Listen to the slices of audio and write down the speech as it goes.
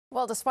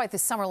Well, despite the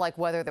summer-like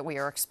weather that we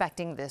are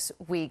expecting this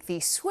week,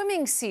 the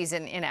swimming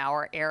season in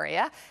our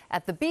area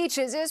at the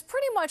beaches is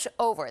pretty much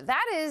over.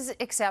 That is,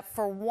 except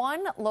for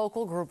one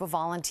local group of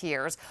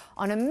volunteers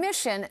on a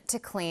mission to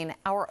clean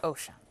our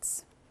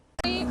oceans.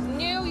 We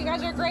knew you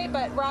guys are great,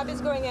 but Rob is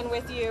going in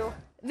with you.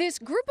 This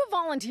group of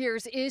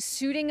volunteers is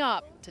suiting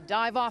up to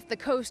dive off the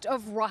coast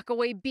of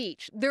Rockaway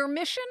Beach. Their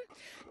mission?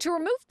 To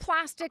remove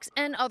plastics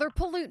and other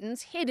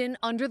pollutants hidden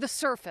under the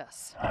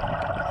surface.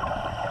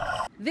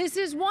 This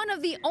is one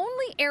of the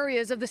only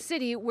areas of the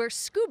city where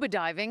scuba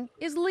diving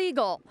is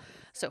legal.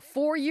 So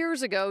 4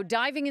 years ago,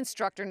 diving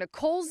instructor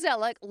Nicole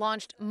Zellick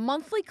launched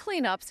monthly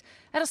cleanups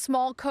at a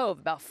small cove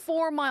about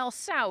 4 miles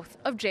south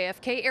of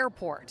JFK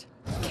Airport.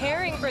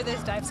 Caring for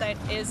this dive site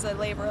is a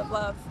labor of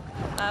love.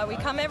 We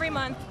come every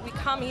month. We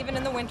come even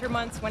in the winter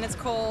months when it's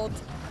cold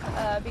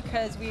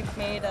because we've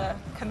made a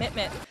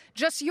commitment.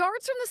 Just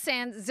yards from the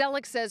sand,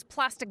 Zellick says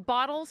plastic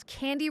bottles,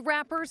 candy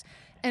wrappers,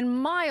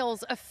 and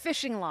miles of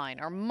fishing line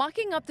are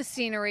mucking up the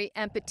scenery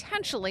and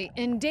potentially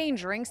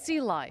endangering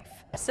sea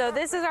life. So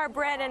this is our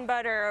bread and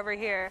butter over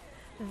here.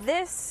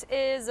 This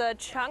is a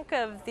chunk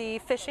of the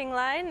fishing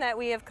line that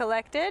we have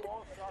collected.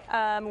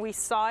 We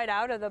saw it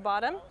out of the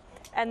bottom.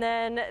 And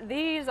then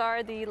these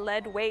are the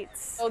lead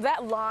weights. So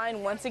that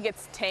line, once it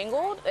gets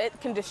tangled, it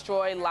can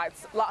destroy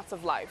lots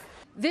of life.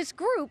 This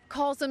group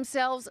calls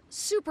themselves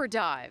Super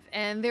Dive,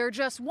 and they're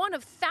just one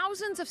of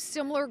thousands of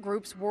similar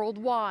groups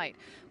worldwide,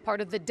 part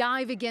of the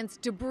Dive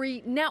Against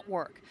Debris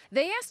network.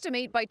 They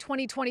estimate by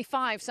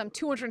 2025, some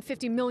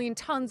 250 million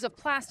tons of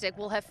plastic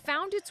will have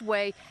found its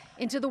way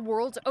into the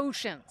world's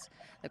oceans.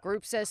 The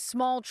group says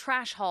small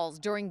trash hauls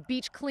during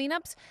beach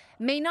cleanups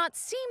may not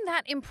seem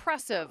that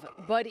impressive,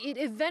 but it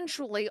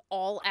eventually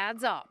all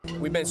adds up.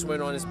 We've been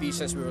swimming on this beach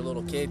since we were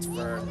little kids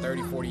for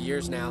 30, 40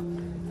 years now,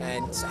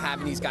 and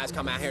having these guys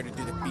come out here to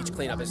do the beach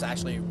cleanup is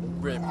actually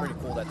really pretty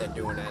cool that they're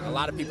doing that. A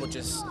lot of people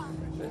just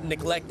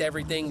neglect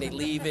everything, they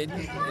leave it,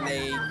 and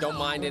they don't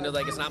mind it,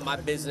 like it's not my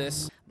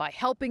business. By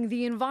helping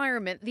the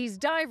environment, these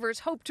divers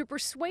hope to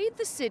persuade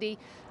the city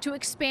to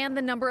expand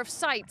the number of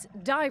sites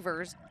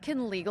divers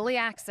can legally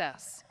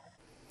access.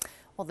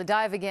 Well, the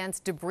Dive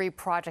Against Debris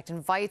project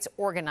invites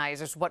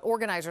organizers, what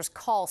organizers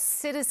call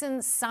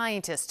citizen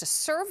scientists, to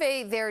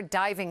survey their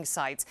diving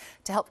sites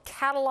to help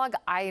catalog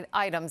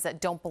items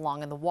that don't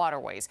belong in the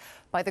waterways.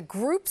 By the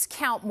group's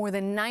count, more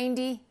than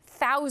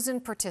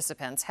 90,000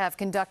 participants have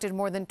conducted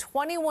more than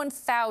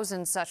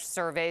 21,000 such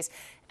surveys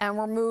and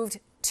removed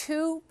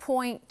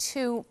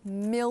 2.2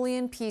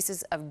 million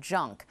pieces of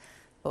junk,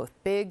 both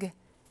big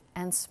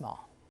and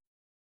small.